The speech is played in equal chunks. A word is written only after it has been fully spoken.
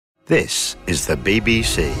This is the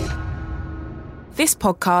BBC. This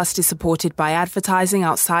podcast is supported by advertising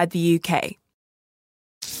outside the UK.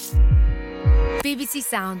 BBC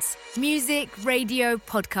Sounds. Music, radio,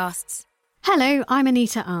 podcasts. Hello, I'm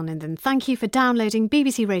Anita Anand and thank you for downloading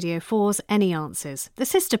BBC Radio 4's Any Answers, the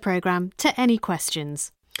sister programme to Any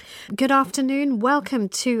Questions. Good afternoon, welcome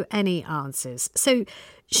to Any Answers. So,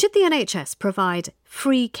 should the NHS provide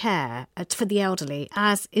free care for the elderly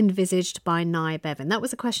as envisaged by Nye Bevan? That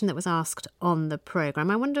was a question that was asked on the programme.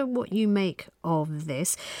 I wonder what you make of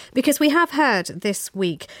this, because we have heard this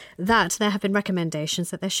week that there have been recommendations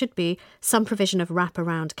that there should be some provision of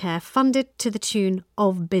wraparound care funded to the tune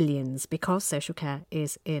of billions because social care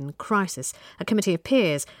is in crisis. A committee of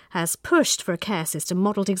peers has pushed for a care system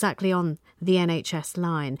modelled exactly on the NHS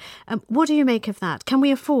line. What do you make of that? Can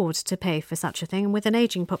we afford to pay for such a thing? And with an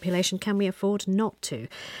ageing population, can we afford not to?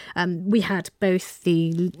 We had both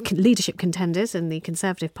the leadership contenders in the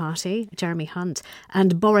Conservative Party, Jeremy Hunt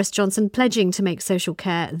and Boris Johnson, pledging to make social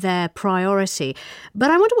care their priority. But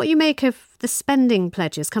I wonder what you make of the spending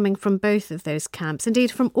pledges coming from both of those camps, indeed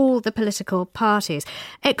from all the political parties.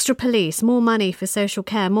 Extra police, more money for social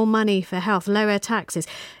care, more money for health, lower taxes.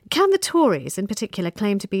 Can the Tories in particular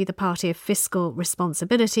claim to be the party of fiscal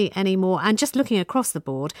responsibility anymore? And just looking across the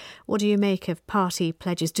board, what do you make of party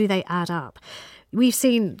pledges? Do they add up? We've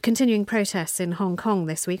seen continuing protests in Hong Kong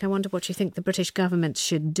this week. I wonder what you think the British government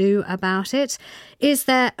should do about it. Is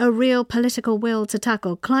there a real political will to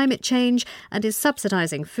tackle climate change? And is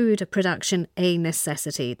subsidising food production a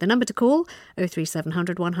necessity? The number to call,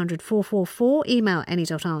 03700 100 444. Email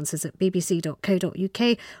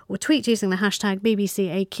any.answers@bbc.co.uk or tweet using the hashtag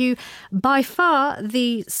BBCAQ. By far,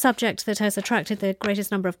 the subject that has attracted the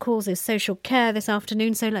greatest number of calls is social care this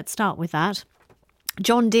afternoon. So let's start with that.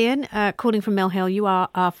 John Dean, calling from Mill Hill, you are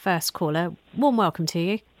our first caller. Warm welcome to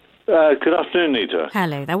you. Good afternoon, Anita.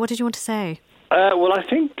 Hello there. What did you want to say? Well, I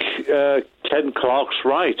think Ken Clark's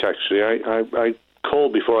right, actually. I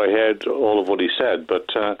called before I heard all of what he said, but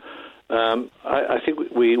I think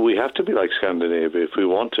we have to be like Scandinavia if we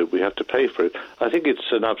want it. We have to pay for it. I think it's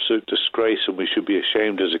an absolute disgrace and we should be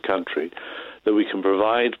ashamed as a country that we can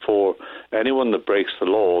provide for anyone that breaks the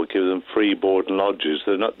law, give them free board and lodges.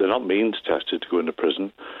 They're not means tested to go into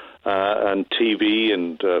prison, and TV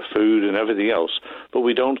and food and everything else. But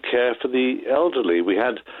we don't care for the elderly. We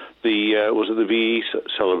had the VE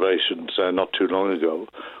celebrations not too long ago,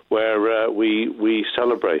 where we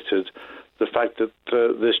celebrated the fact that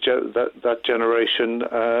that generation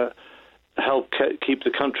help keep the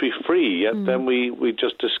country free, yet then we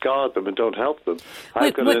just discard them and don't help them. I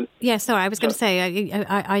was going to say,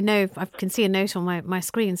 I know, I can see a note on my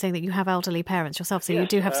screen saying that you have elderly parents yourself, so yes, you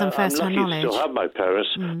do have some first-hand knowledge. I still have my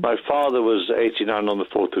parents. My father was 89 on the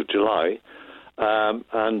 4th of July,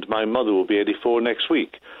 and my mother will be 84 next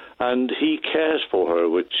week. And he cares for her,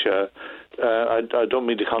 which I don't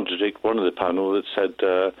mean to contradict one of the panel that said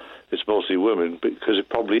it's mostly women, because it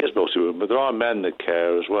probably is mostly women, but there are men that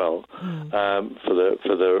care as well for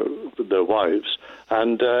their wives,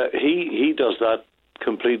 and he does that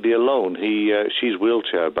completely alone. She's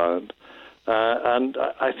wheelchair bound, and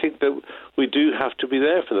I think that we do have to be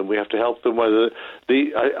there for them. We have to help them.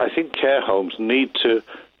 I think care homes need to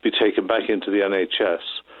be taken back into the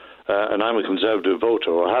NHS, and I'm a Conservative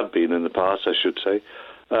voter, or have been in the past, I should say,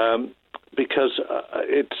 because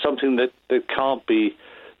it's something that can't be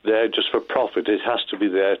there just for profit. It has to be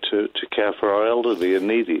there to care for our elderly and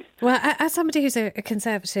needy. Well, as somebody who's a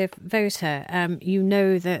Conservative voter, you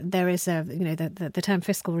know that there is the term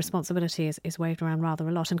fiscal responsibility is waved around rather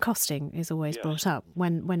a lot, and costing is always brought up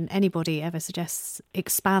when anybody ever suggests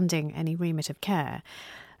expanding any remit of care.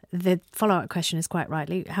 The follow-up question is quite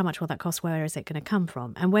rightly, how much will that cost? Where is it going to come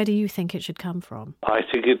from? And where do you think it should come from? I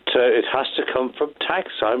think it has to come from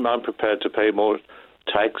tax. I'm prepared to pay more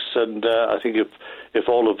tax, and I think if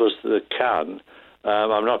all of us that can,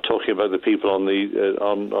 I'm not talking about the people on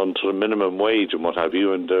sort of minimum wage and what have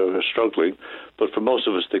you, and are struggling, but for most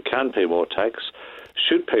of us that can pay more tax,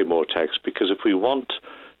 should pay more tax, because if we want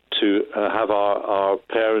to have our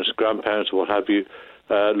parents, grandparents, what have you,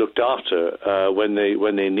 looked after when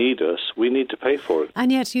they need us, we need to pay for it.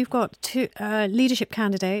 And yet you've got two leadership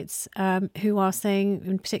candidates who are saying,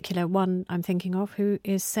 in particular one I'm thinking of, who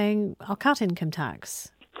is saying, I'll cut income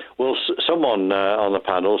tax. Well, someone on the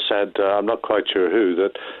panel said, I'm not quite sure who,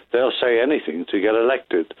 that they'll say anything to get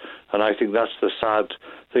elected. And I think that's the sad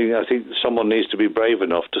thing. I think someone needs to be brave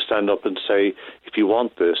enough to stand up and say, if you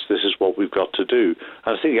want this, this is what we've got to do.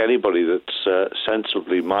 And I think anybody that's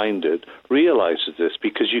sensibly minded realises this,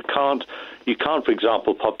 because you can't, for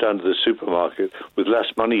example, pop down to the supermarket with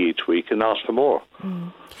less money each week and ask for more.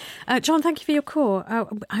 John, thank you for your call.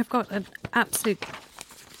 I've got an absolute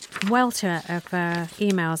welter of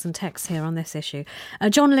emails and texts here on this issue.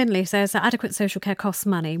 John Lindley says that adequate social care costs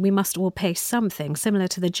money. We must all pay something, similar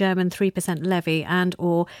to the German 3% levy and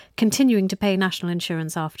or continuing to pay national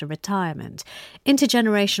insurance after retirement.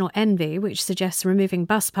 Intergenerational envy, which suggests removing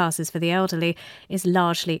bus passes for the elderly, is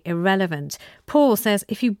largely irrelevant. Paul says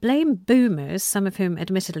if you blame boomers, some of whom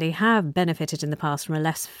admittedly have benefited in the past from a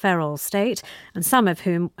less feral state, and some of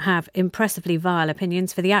whom have impressively vile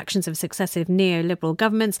opinions for the actions of successive neoliberal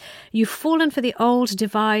governments, you've fallen for the old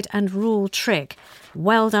divide and rule trick.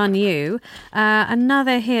 Well done, you.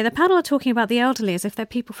 Another here. The panel are talking about the elderly as if they're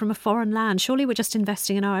people from a foreign land. Surely we're just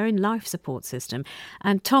investing in our own life support system.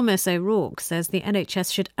 And Thomas O'Rourke says the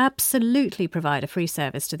NHS should absolutely provide a free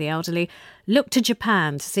service to the elderly. Look to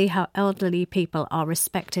Japan to see how elderly people are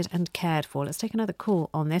respected and cared for. Let's take another call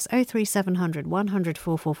on this. 03700 100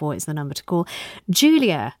 444 is the number to call.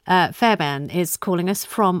 Julia Fairbairn is calling us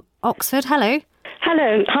from Oxford. Hello.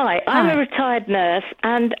 Hello, hi. I'm a retired nurse,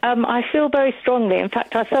 and I feel very strongly. In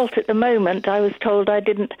fact, I felt at the moment I was told I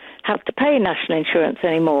didn't have to pay national insurance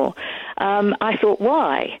anymore. I thought,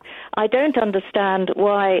 why? I don't understand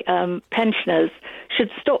why pensioners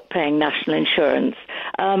should stop paying national insurance.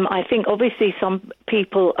 I think obviously some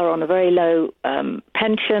people are on a very low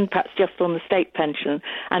pension, perhaps just on the state pension,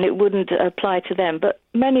 and it wouldn't apply to them. But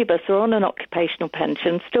many of us are on an occupational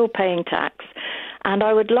pension, still paying tax, and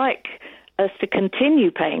I would like us to continue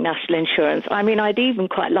paying national insurance. I mean, I'd even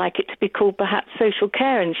quite like it to be called perhaps social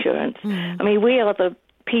care insurance. I mean, we are the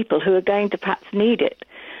people who are going to perhaps need it.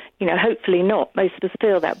 You know, hopefully not. Most of us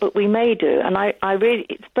feel that, but we may do. And I really,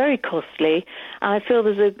 it's very costly. And I feel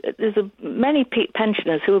there's many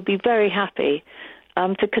pensioners who would be very happy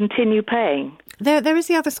to continue paying. There is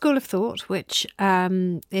the other school of thought, which,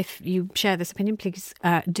 if you share this opinion, please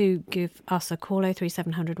do give us a call,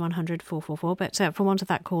 03700 100 444. But for want of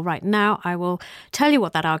that call right now, I will tell you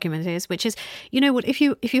what that argument is, which is, you know what, if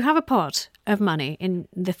you have a pot of money in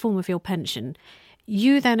the form of your pension,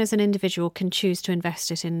 you then as an individual can choose to invest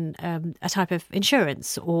it in a type of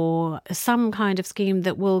insurance or some kind of scheme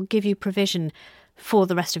that will give you provision for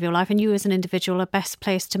the rest of your life, and you as an individual are best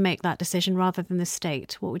placed to make that decision rather than the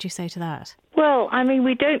state. What would you say to that? Well, I mean,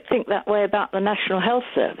 we don't think that way about the National Health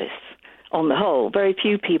Service on the whole. Very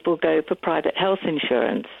few people go for private health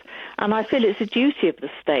insurance. And I feel it's a duty of the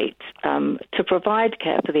state to provide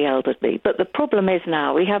care for the elderly. But the problem is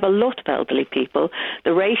now we have a lot of elderly people.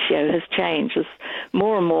 The ratio has changed. There's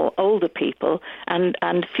more and more older people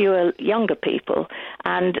and fewer younger people.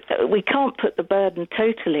 And we can't put the burden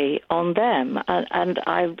totally on them. And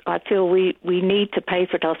I feel we need to pay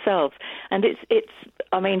for it ourselves. And it's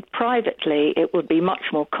I mean, privately, it would be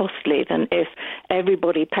much more costly than if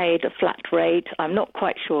everybody paid a flat rate. I'm not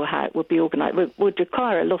quite sure how it would be organised. It would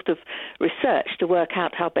require a lot of research to work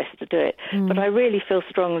out how best to do it. But I really feel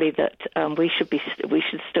strongly that we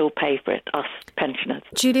should still pay for it, us pensioners.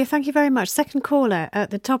 Julia, thank you very much. Second caller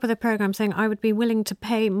at the top of the programme saying, I would be willing to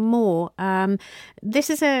pay more. This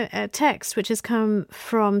is a text which has come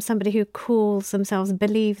from somebody who calls themselves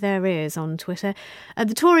Believe There Is on Twitter.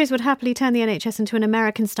 The Tories would happily turn the NHS into an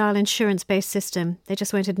American-style insurance-based system. They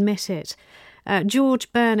just won't admit it.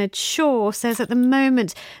 George Bernard Shaw says at the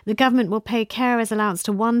moment the government will pay carers allowance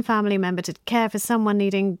to one family member to care for someone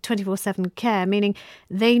needing 24/7 care, meaning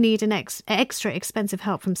they need an extra expensive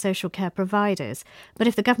help from social care providers. But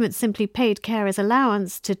if the government simply paid carers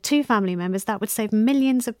allowance to two family members, that would save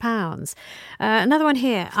millions of pounds. Another one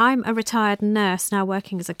here. I'm a retired nurse now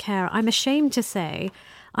working as a carer. I'm ashamed to say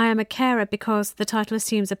I am a carer because the title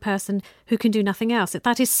assumes a person who can do nothing else.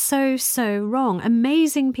 That is so, so wrong.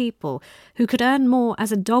 Amazing people who could earn more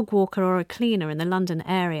as a dog walker or a cleaner in the London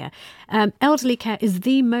area. Elderly care is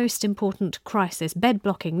the most important crisis. Bed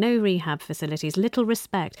blocking, no rehab facilities, little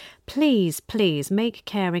respect. Please, please make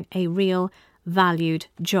caring a real valued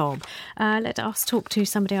job. Let us talk to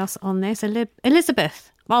somebody else on this.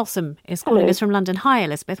 Elizabeth Balsam is calling us from London. Hi,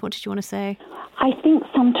 Elizabeth. What did you want to say? I think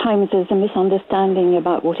sometimes there's a misunderstanding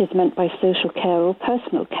about what is meant by social care or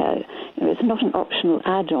personal care. You know, it's not an optional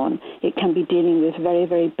add-on. It can be dealing with very,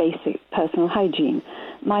 very basic personal hygiene.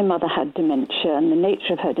 My mother had dementia, and the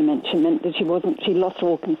nature of her dementia meant that she lost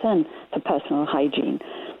all concern for personal hygiene.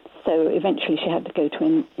 So eventually she had to go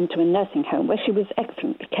into a nursing home where she was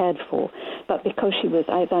excellently cared for. But because she was,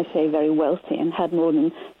 as I say, very wealthy and had more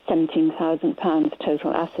than £17,000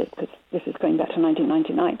 total assets, because this is going back to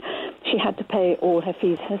 1999, she had to pay all her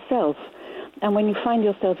fees herself. And when you find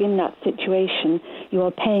yourself in that situation, you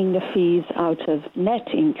are paying the fees out of net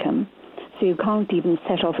income, so you can't even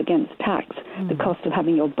set off against tax the cost of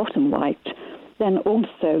having your bottom wiped. Then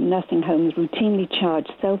also nursing homes routinely charge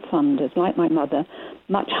self-funders, like my mother,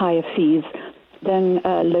 much higher fees than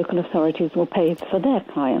local authorities will pay for their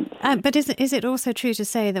clients. But is it also true to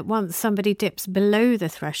say that once somebody dips below the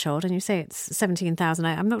threshold, and you say it's 17,000,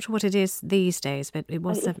 I'm not sure what it is these days, but it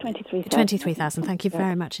was 23,000. Thank you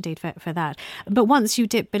very much indeed for that. But once you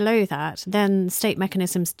dip below that, then state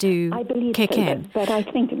mechanisms do kick in. But I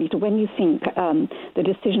think, Anita, when you think the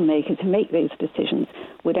decision makers who make those decisions,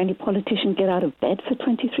 would any politician get out of bed for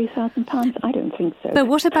 £23,000? I don't think so. But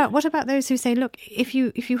what about those who say, look, if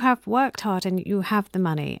you have worked hard and you have the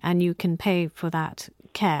money and you can pay for that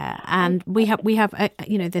care, and we have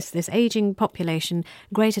this aging population,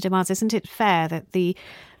 greater demands, isn't it fair that the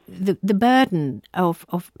burden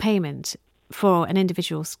of payment for an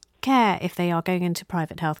individual's care, if they are going into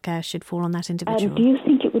private healthcare, should fall on that individual? Do you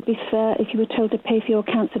think it would be fair if you were told to pay for your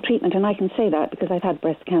cancer treatment? And I can say that because I've had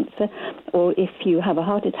breast cancer. Or if you have a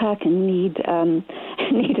heart attack and need an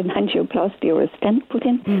angioplasty or a stent put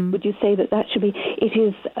in, would you say that should be? It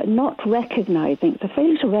is not recognising, it's a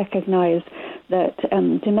failure to recognise that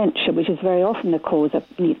dementia, which is very often the cause of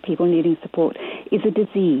people needing support, is a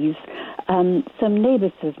disease. Some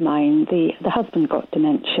neighbours of mine, the husband got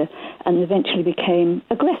dementia and eventually became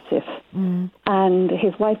aggressive. And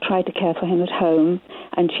his wife tried to care for him at home,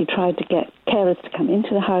 and she tried to get carers to come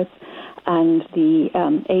into the house, and the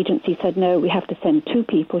agency said, no, we have to send 2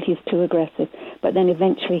 people, he's too aggressive. But then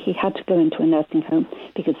eventually he had to go into a nursing home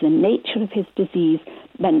because the nature of his disease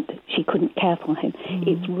meant she couldn't care for him.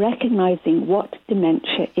 It's recognising what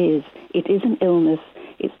dementia is. It is an illness.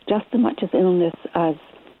 It's just as much as illness as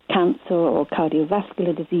cancer or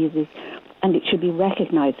cardiovascular diseases, and it should be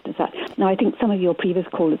recognised as that. Now, I think some of your previous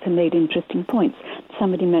callers have made interesting points.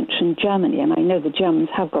 Somebody mentioned Germany, and I know the Germans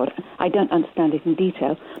have got, I don't understand it in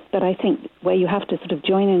detail, but I think where you have to sort of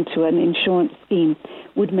join into an insurance scheme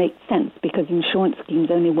would make sense, because insurance schemes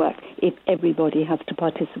only work if everybody has to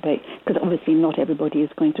participate, because obviously not everybody is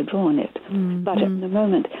going to draw on it. But at the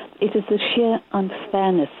moment, it is the sheer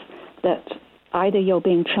unfairness that either you're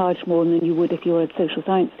being charged more than you would if you were a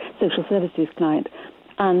social services client,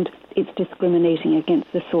 and it's discriminating against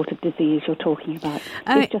the sort of disease you're talking about.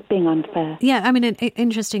 It's just being unfair. Yeah, I mean,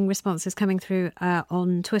 interesting responses coming through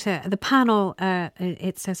on Twitter. The panel,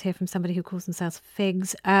 it says here from somebody who calls themselves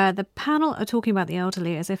Figs, the panel are talking about the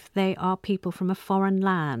elderly as if they are people from a foreign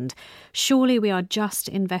land. Surely we are just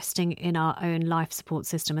investing in our own life support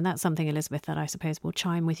system. And that's something, Elizabeth, that I suppose will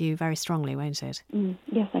chime with you very strongly, won't it?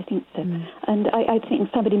 Yes, I think so. And I think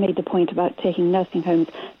somebody made the point about taking nursing homes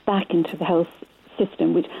back into the health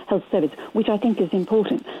service, which I think is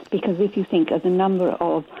important, because if you think of the number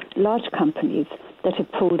of large companies that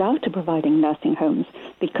have pulled out of providing nursing homes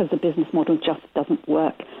because the business model just doesn't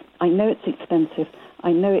work. I know it's expensive.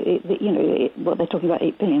 I know what they're talking about,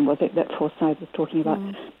 8 billion, was it, that Forsyth was talking about?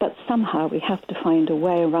 But somehow we have to find a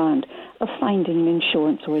way around of finding an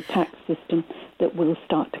insurance or a tax system that will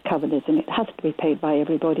start to cover this, and it has to be paid by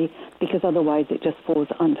everybody, because otherwise it just falls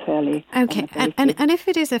unfairly. Okay, and if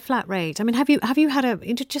it is a flat rate, I mean, have you had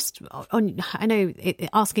I know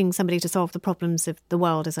asking somebody to solve the problems of the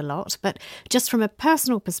world is a lot, but just from a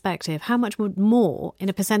personal perspective, how much more in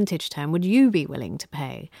a percentage term would you be willing to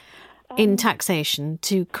pay in taxation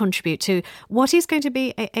to contribute to what is going to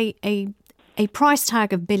be a price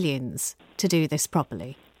tag of billions to do this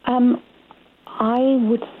properly? I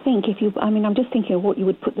would think I'm just thinking of what you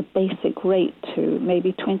would put the basic rate to,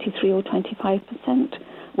 maybe 23 or 25%.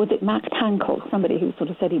 Was it Max Hancock, somebody who sort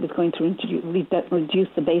of said he was going to reduce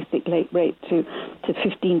the basic rate to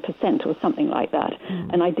 15% or something like that?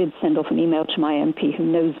 And I did send off an email to my MP, who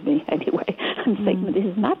knows me anyway, and saying, this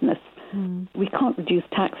is madness. We can't reduce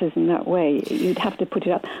taxes in that way. You'd have to put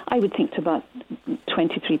it up, I would think, to about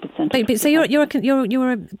 23%. But so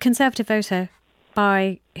you're a Conservative voter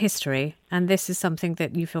by history, and this is something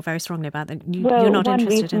that you feel very strongly about, that you're not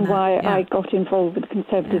interested in that. One reason why I got involved with the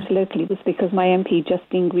Conservatives locally was because my MP,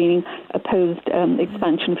 Justine Greening, opposed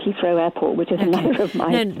expansion of Heathrow Airport, which is another of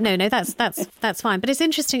mine. No, that's fine. But it's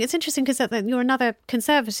interesting because you're another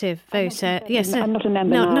Conservative voter. I'm not a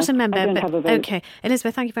member now. Not a member. I don't have a vote. Okay,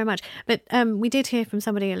 Elizabeth, thank you very much. But we did hear from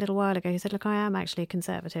somebody a little while ago who said, look, I am actually a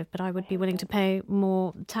Conservative, but I would be willing to pay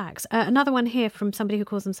more tax. Another one here from somebody who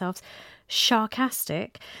calls themselves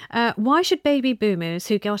Sharkastic. Why should baby boomers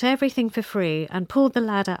who got everything for free and pulled the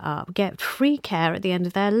ladder up get free care at the end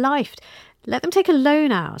of their life? Let them take a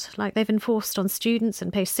loan out, like they've enforced on students,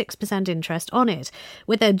 and pay 6% interest on it.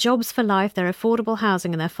 With their jobs for life, their affordable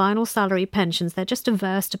housing and their final salary pensions, they're just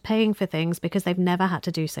averse to paying for things because they've never had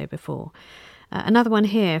to do so before. Another one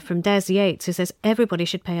here from Des Yates, who says everybody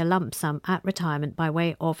should pay a lump sum at retirement by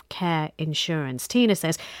way of care insurance. Tina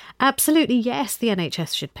says, absolutely yes, the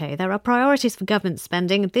NHS should pay. There are priorities for government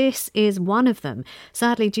spending. This is one of them.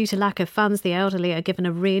 Sadly, due to lack of funds, the elderly are given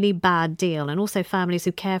a really bad deal, and also families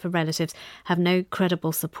who care for relatives have no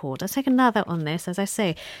credible support. Let's take another on this, as I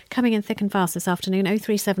say, coming in thick and fast this afternoon.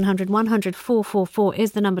 03700 100 444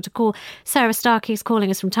 is the number to call. Sarah Starkey is calling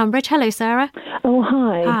us from Tunbridge. Hello, Sarah. Oh,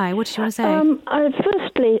 hi. Hi, what did you want to say?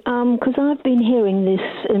 Firstly, because I've been hearing this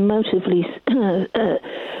emotively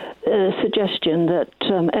suggestion that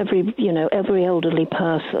every elderly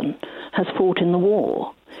person has fought in the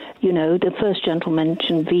war. You know, the first gentleman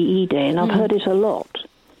mentioned VE Day, and I've heard it a lot.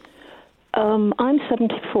 I'm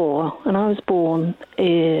 74, and I was born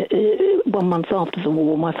 1 month after the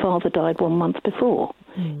war. My father died 1 month before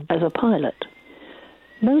as a pilot.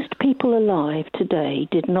 Most people alive today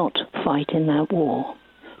did not fight in that war.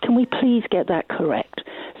 Can we please get that correct?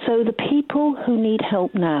 So the people who need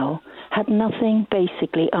help now had nothing,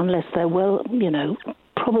 basically, unless they're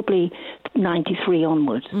probably 93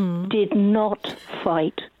 onwards, did not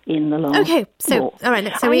fight in the last Okay, so, war. all right,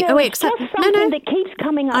 let's say we accept... Just something that keeps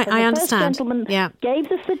coming up. I the understand. First gentleman gave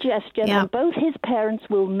the suggestion, and both his parents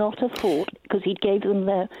will not have fought, because he gave them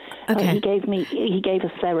their... he gave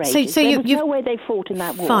us their age. So there was no way they fought in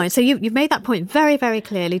that war. Fine, so you've made that point very, very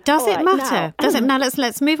clearly. Does it matter? Now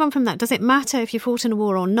let's move on from that. Does it matter if you fought in a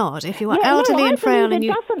war or not? If you are elderly and frail and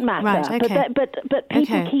you... it doesn't matter. Right, okay. But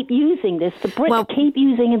people keep using this. The Brits keep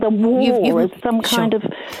using the war as some kind of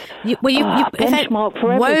benchmark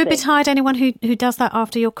for everything. Woe betide anyone who does that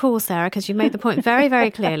after your call, Sarah, because you made the point very, very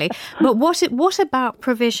clearly. But what about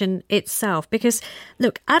provision itself? Because,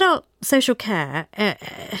 look, adult social care, at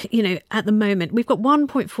the moment, we've got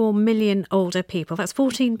 1.4 million older people. That's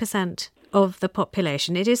 14% of the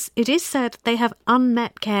population. It is said they have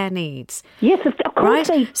unmet care needs. Yes, of course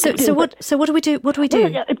they do. So what do we do? What do we do?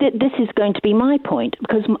 This is going to be my point,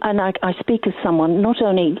 because I speak as someone, not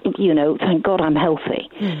only, thank God I'm healthy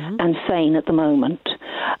and sane at the moment,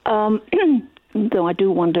 though I do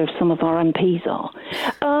wonder if some of our MPs are.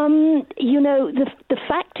 The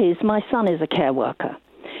fact is my son is a care worker.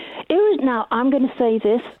 Now, I'm going to say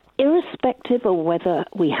this, irrespective of whether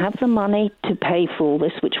we have the money to pay for all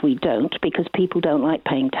this, which we don't, because people don't like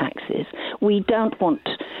paying taxes. We don't want,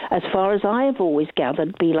 as far as I have always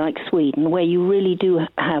gathered, be like Sweden, where you really do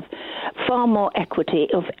have far more equity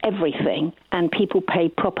of everything and people pay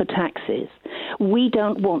proper taxes. We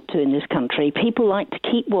don't want to in this country. People like to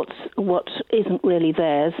keep what isn't really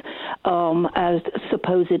theirs, as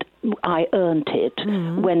supposed I earned it,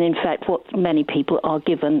 when in fact what many people are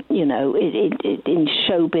given, in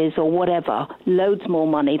showbiz or whatever, loads more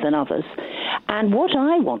money than others. And what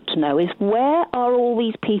I want to know is, where are all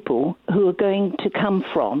these people who are going to come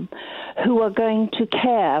from, who are going to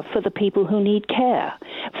care for the people who need care?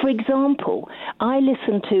 For example, I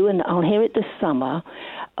listen to, and I'll hear it this summer,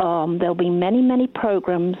 there'll be many, many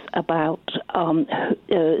programs about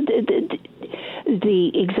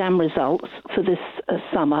the exam results for this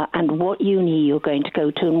summer, and what uni you're going to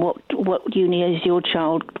go to, and what uni does your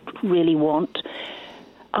child really want.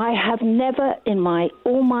 I have never in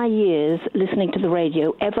all my years listening to the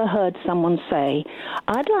radio ever heard someone say,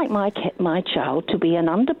 I'd like my child to be an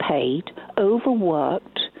underpaid,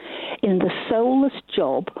 overworked, in the soulless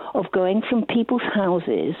job of going from people's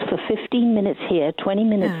houses for 15 minutes here, 20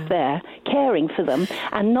 minutes there, caring for them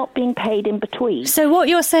and not being paid in between. So what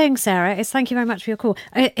you're saying, Sarah, is, thank you very much for your call,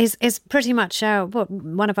 is pretty much what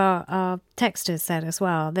one of our texters said as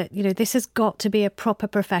well, that, this has got to be a proper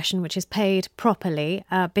profession which is paid properly,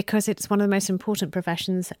 because it's one of the most important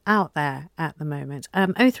professions out there at the moment.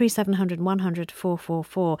 03700 100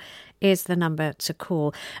 444 is the number to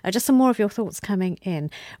call. Just some more of your thoughts coming in.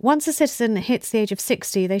 Once a citizen hits the age of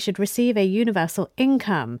 60, they should receive a universal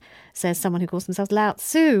income, says someone who calls themselves Lao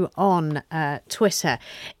Tzu on Twitter.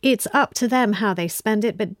 It's up to them how they spend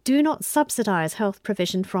it, but do not subsidise health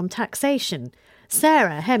provision from taxation.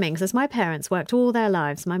 Sarah Hemming says, my parents worked all their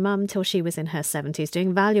lives, my mum till she was in her 70s,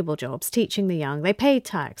 doing valuable jobs, teaching the young. They paid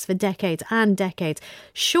tax for decades and decades.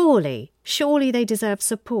 Surely they deserve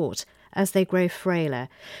support as they grow frailer.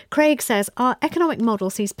 Craig says, our economic model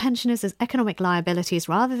sees pensioners as economic liabilities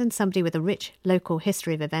rather than somebody with a rich local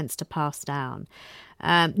history of events to pass down.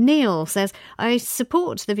 Neil says, I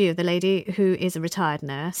support the view of the lady who is a retired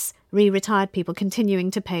nurse, retired people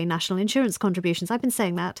continuing to pay national insurance contributions. I've been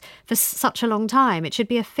saying that for such a long time. It should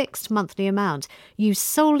be a fixed monthly amount, used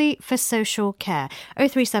solely for social care.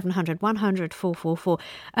 03700 100 444.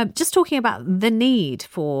 Just talking about the need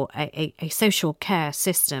for a social care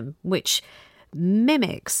system which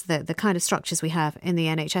mimics the kind of structures we have in the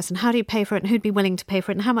NHS, and how do you pay for it, and who'd be willing to pay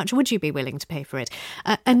for it, and how much would you be willing to pay for it?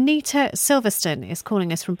 Anita Silverstone is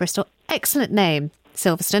calling us from Bristol. Excellent name,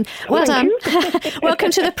 Silverstone. Well done.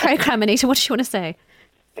 Welcome to the programme, Anita. What do you want to say?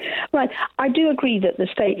 Right. I do agree that the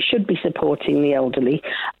state should be supporting the elderly.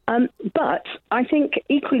 But I think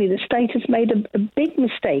equally the state has made a big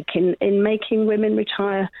mistake in making women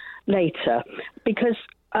retire later, because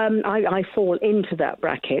I fall into that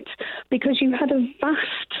bracket, because you had a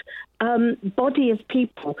vast body of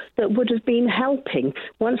people that would have been helping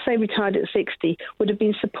once they retired at 60, would have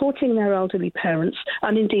been supporting their elderly parents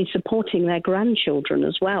and indeed supporting their grandchildren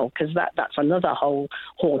as well, because that's another whole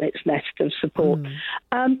hornet's nest of support.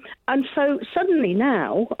 And so suddenly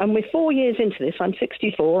now, and we're 4 years into this, I'm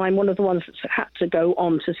 64, I'm one of the ones that's had to go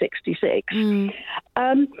on to 66,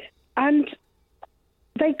 and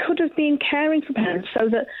they could have been caring for parents so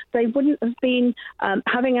that they wouldn't have been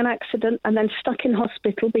having an accident and then stuck in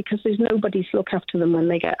hospital because there's nobody to look after them when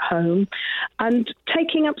they get home, and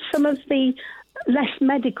taking up some of the less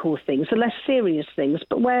medical things, the less serious things,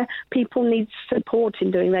 but where people need support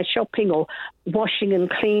in doing their shopping or washing and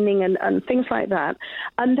cleaning and things like that.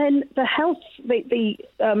 And then the health, the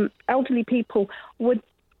elderly people would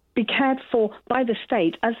be cared for by the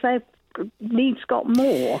state as their needs got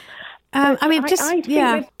more. I think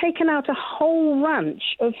we've taken out a whole ranch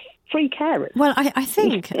of free carers. Well, I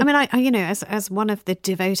think, as one of the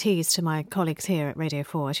devotees to my colleagues here at Radio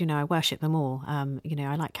 4, as you know, I worship them all.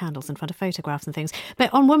 I like candles in front of photographs and things.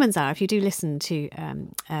 But on Woman's Hour, if you do listen to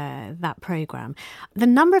that programme, the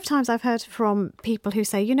number of times I've heard from people who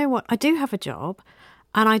say, you know what, I do have a job,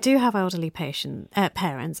 and I do have elderly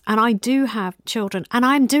parents, and I do have children, and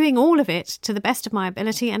I'm doing all of it to the best of my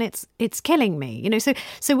ability, and it's killing me.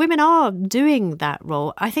 So women are doing that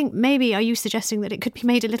role. I think maybe, are you suggesting that it could be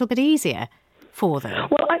made a little bit easier for them?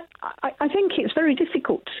 Well, I think it's very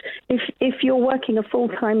difficult if you're working a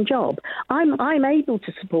full-time job. I'm able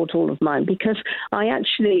to support all of mine because I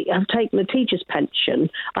actually have taken a teacher's pension.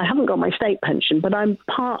 I haven't got my state pension, but I'm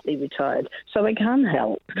partly retired, so I can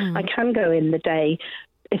help. I can go in the day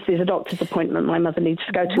if there's a doctor's appointment my mother needs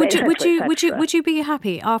to go to. Would you be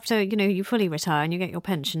happy after you fully retire and you get your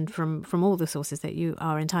pension from all the sources that you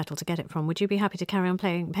are entitled to get it from? Would you be happy to carry on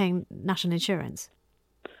paying national insurance?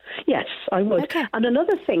 Yes, I would. Okay. And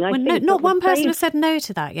another thing, I think... Not one person has said no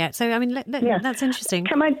to that yet, so, that's interesting.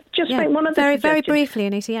 Can I just make one other suggestion? Very briefly,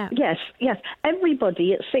 Anita, Yes.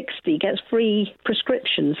 Everybody at 60 gets free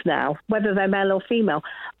prescriptions now, whether they're male or female.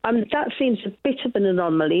 That seems a bit of an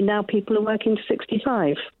anomaly. Now people are working to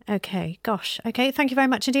 65. Okay, gosh. Okay, thank you very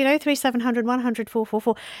much indeed. 03700 100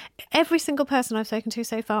 444. Every single person I've spoken to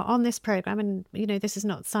so far on this programme, and, this is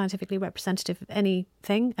not scientifically representative of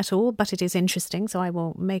anything at all, but it is interesting, so I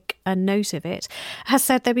will make a note of it, has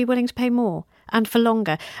said they'd be willing to pay more and for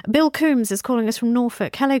longer. Bill Coombs is calling us from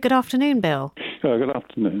Norfolk. Hello, good afternoon, Bill. Good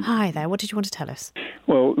afternoon. Hi there. What did you want to tell us?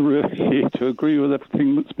 Well, really, to agree with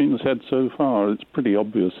everything that's been said so far, it's pretty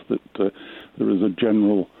obvious that there is a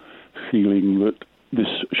general feeling that this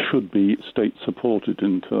should be state-supported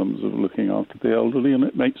in terms of looking after the elderly, and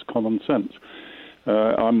it makes common sense.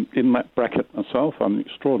 I'm in that bracket myself. I'm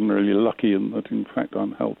extraordinarily lucky in that, in fact,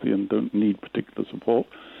 I'm healthy and don't need particular support.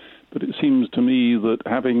 But it seems to me that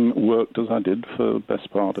having worked as I did for the best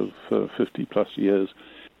part of 50-plus years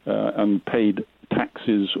and paid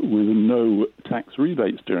taxes with no tax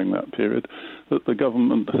rebates during that period, that the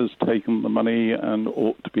government has taken the money and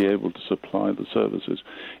ought to be able to supply the services.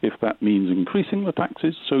 If that means increasing the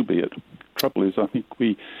taxes, so be it. Trouble is, I think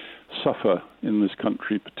we suffer in this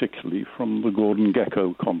country particularly from the Gordon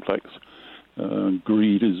Gekko complex.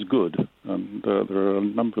 Greed is good, and there are a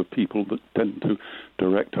number of people that tend to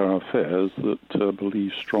direct our affairs that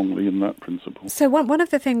believe strongly in that principle. So one of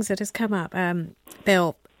the things that has come up,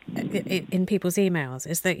 Bill, in people's emails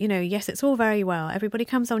is that, yes, it's all very well. Everybody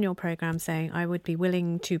comes on your programme saying, I would be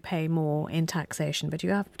willing to pay more in taxation. But you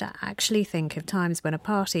have to actually think of times when a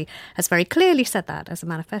party has very clearly said that as a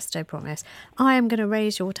manifesto promise. I am going to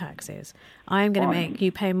raise your taxes. I am going to make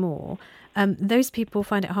you pay more. Those people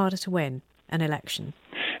find it harder to win an election.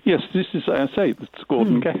 Yes, this is, as I say, the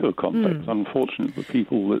Gordon Gekko complex. Unfortunately, the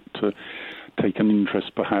people that take an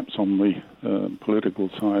interest perhaps on the political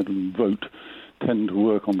side and vote tend to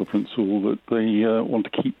work on the principle that they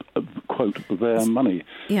want to keep quote, their money.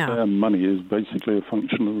 Yeah. Their money is basically a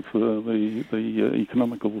function of the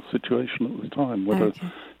economical situation at the time, whether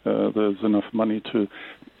there's enough money to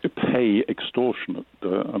pay extortionate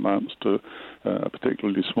amounts to a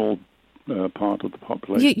particularly small part of the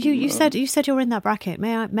population. You said you're in that bracket.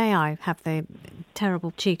 May I have the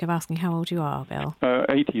terrible cheek of asking how old you are, Bill?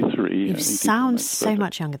 83. You sound so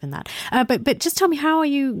much younger than that. But just tell me, how are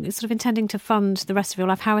you sort of intending to fund the rest of your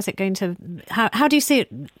life? How is it going to? How do you see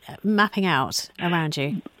it mapping out around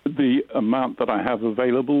you? The amount that I have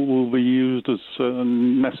available will be used as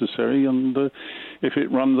necessary, and if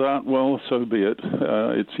it runs out, well, so be it.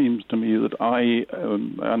 It seems to me that I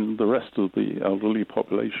and the rest of the elderly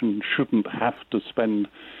population shouldn't have to spend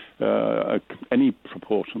any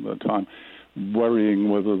proportion of their time worrying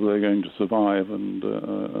whether they're going to survive and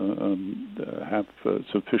have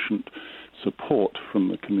sufficient support from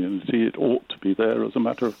the community. It ought to be there as a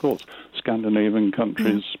matter of course. Scandinavian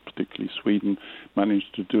countries, particularly Sweden,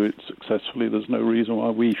 managed to do it successfully. There's no reason why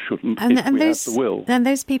we shouldn't if we have the will. Then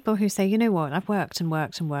those people who say, you know what, I've worked and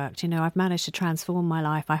worked and worked, I've managed to transform my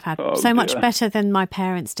life. I've had much better than my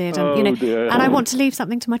parents did, and and I want to leave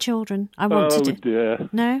something to my children. I want to do. Dear.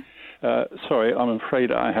 No? Sorry, I'm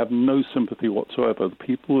afraid I have no sympathy whatsoever. The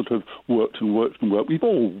people that have worked and worked and worked, we've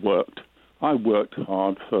all worked. I worked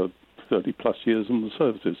hard for 30 plus years in the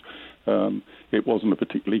services. It wasn't a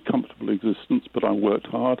particularly comfortable existence, but I worked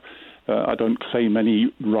hard. I don't claim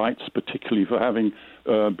any rights, particularly for having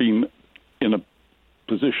been in a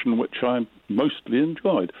position which I mostly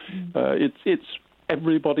enjoyed. It's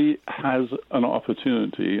everybody has an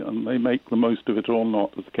opportunity, and they make the most of it or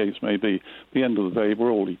not, as the case may be. At the end of the day, we're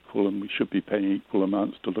all equal, and we should be paying equal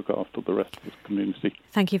amounts to look after the rest of the community.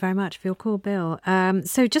 Thank you very much for your call, Bill.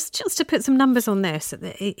 So just to put some numbers on this,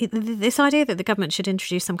 this idea that the government should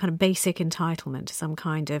introduce some kind of basic entitlement to some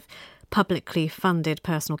kind of publicly funded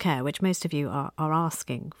personal care, which most of you are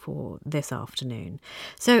asking for this afternoon.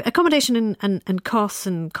 So accommodation and costs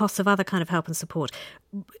of other kind of help and support,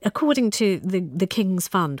 according to the King's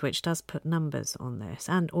Fund, which does put numbers on this,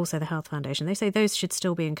 and also the Health Foundation, they say those should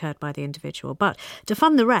still be incurred by the individual. But to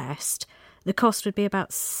fund the rest, the cost would be about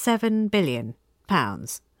 £7 billion,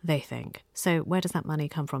 they think. So where does that money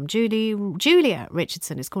come from? Julia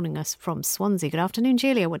Richardson is calling us from Swansea. Good afternoon,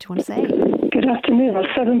 Julia. What do you want to say? Good afternoon. Well,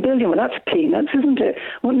 $7 billion, well, that's peanuts, isn't it?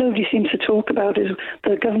 What nobody seems to talk about is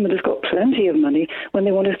the government has got plenty of money when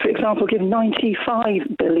they want to, for example, give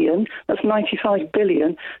 $95 billion, that's $95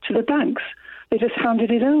 billion, to the banks. They just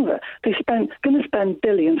handed it over. They're going to spend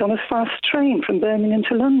billions on a fast train from Birmingham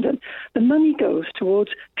to London. The money goes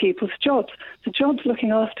towards people's jobs. The jobs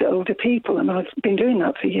looking after older people, and I've been doing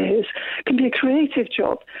that for years, can be a creative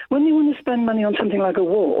job. When they want to spend money on something like a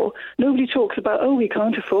war, nobody talks about, we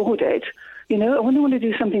can't afford it. When they want to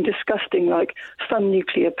do something disgusting like fund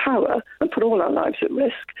nuclear power and put all our lives at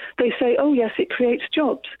risk, they say, yes, it creates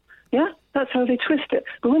jobs. Yeah, that's how they twist it.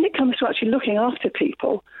 But when it comes to actually looking after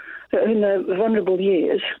people in their vulnerable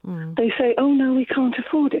years, they say, no, we can't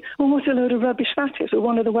afford it. Well, what a load of rubbish that is. We're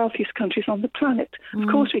one of the wealthiest countries on the planet. Of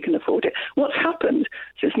course we can afford it. What's happened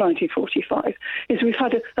since 1945 is we've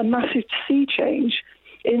had a massive sea change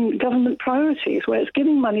in government priorities, where it's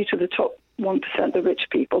giving money to the top 1%, the rich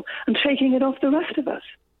people, and taking it off the rest of us.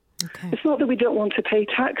 Okay. It's not that we don't want to pay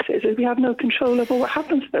taxes, it's we have no control over what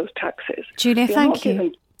happens to those taxes. Julia, thank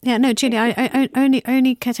you. Yeah, no, Julia, I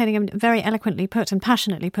only curtailing him, very eloquently put and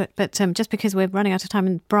passionately put, but just because we're running out of time,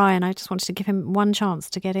 and Brian, I just wanted to give him one chance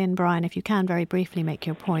to get in. Brian, if you can very briefly make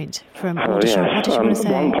your point from Aldershot. What did you want to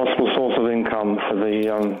say? One possible source of income for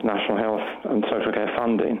the National Health and Social Care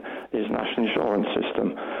funding is the National Insurance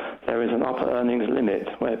System. There is an upper earnings limit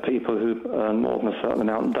where people who earn more than a certain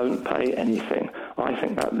amount don't pay anything. I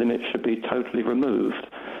think that limit should be totally removed,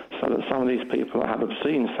 so that some of these people that have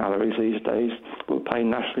obscene salaries these days will pay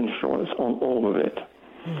national insurance on all of it.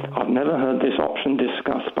 I've never heard this option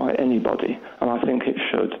discussed by anybody, and I think it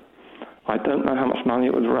should. I don't know how much money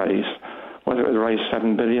it would raise. Whether it would raise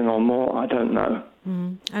 $7 billion or more, I don't know.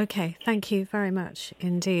 OK, thank you very much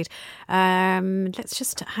indeed. Let's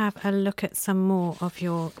just have a look at some more of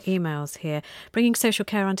your emails here. Bringing social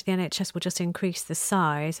care onto the NHS will just increase the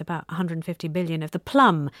size, about 150 billion, of the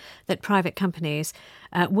plum that private companies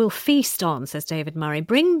will feast on, says David Murray.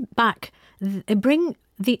 Bring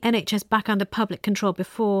the NHS back under public control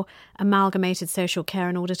before amalgamated social care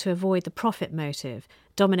in order to avoid the profit motive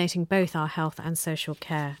dominating both our health and social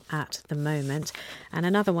care at the moment. And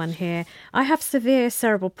another one here. I have severe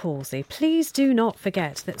cerebral palsy. Please do not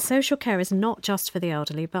forget that social care is not just for the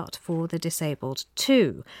elderly, but for the disabled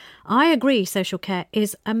too. I agree social care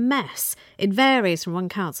is a mess. It varies from one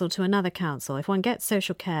council to another council. If one gets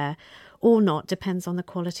social care, or not depends on the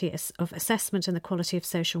quality of assessment and the quality of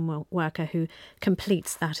social worker who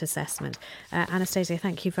completes that assessment. Anastasia,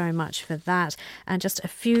 thank you very much for that. And just a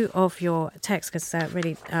few of your texts, because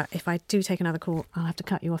really, if I do take another call, I'll have to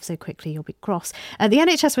cut you off so quickly, you'll be cross. The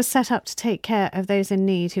NHS was set up to take care of those in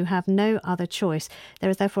need who have no other choice. There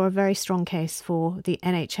is therefore a very strong case for the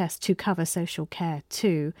NHS to cover social care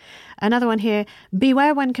too. Another one here,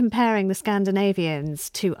 beware when comparing the Scandinavians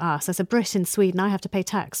to us. As a Brit in Sweden, I have to pay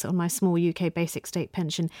tax on my small UK basic state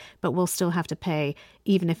pension, but will still have to pay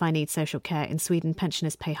even if I need social care. In Sweden,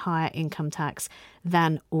 pensioners pay higher income tax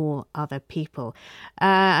than all other people.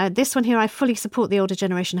 This one here, I fully support the older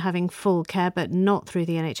generation having full care, but not through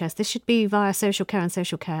the NHS. This should be via social care and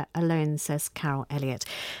social care alone, says Carol Elliott.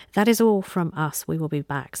 That is all from us. We will be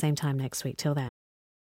back same time next week. Till then.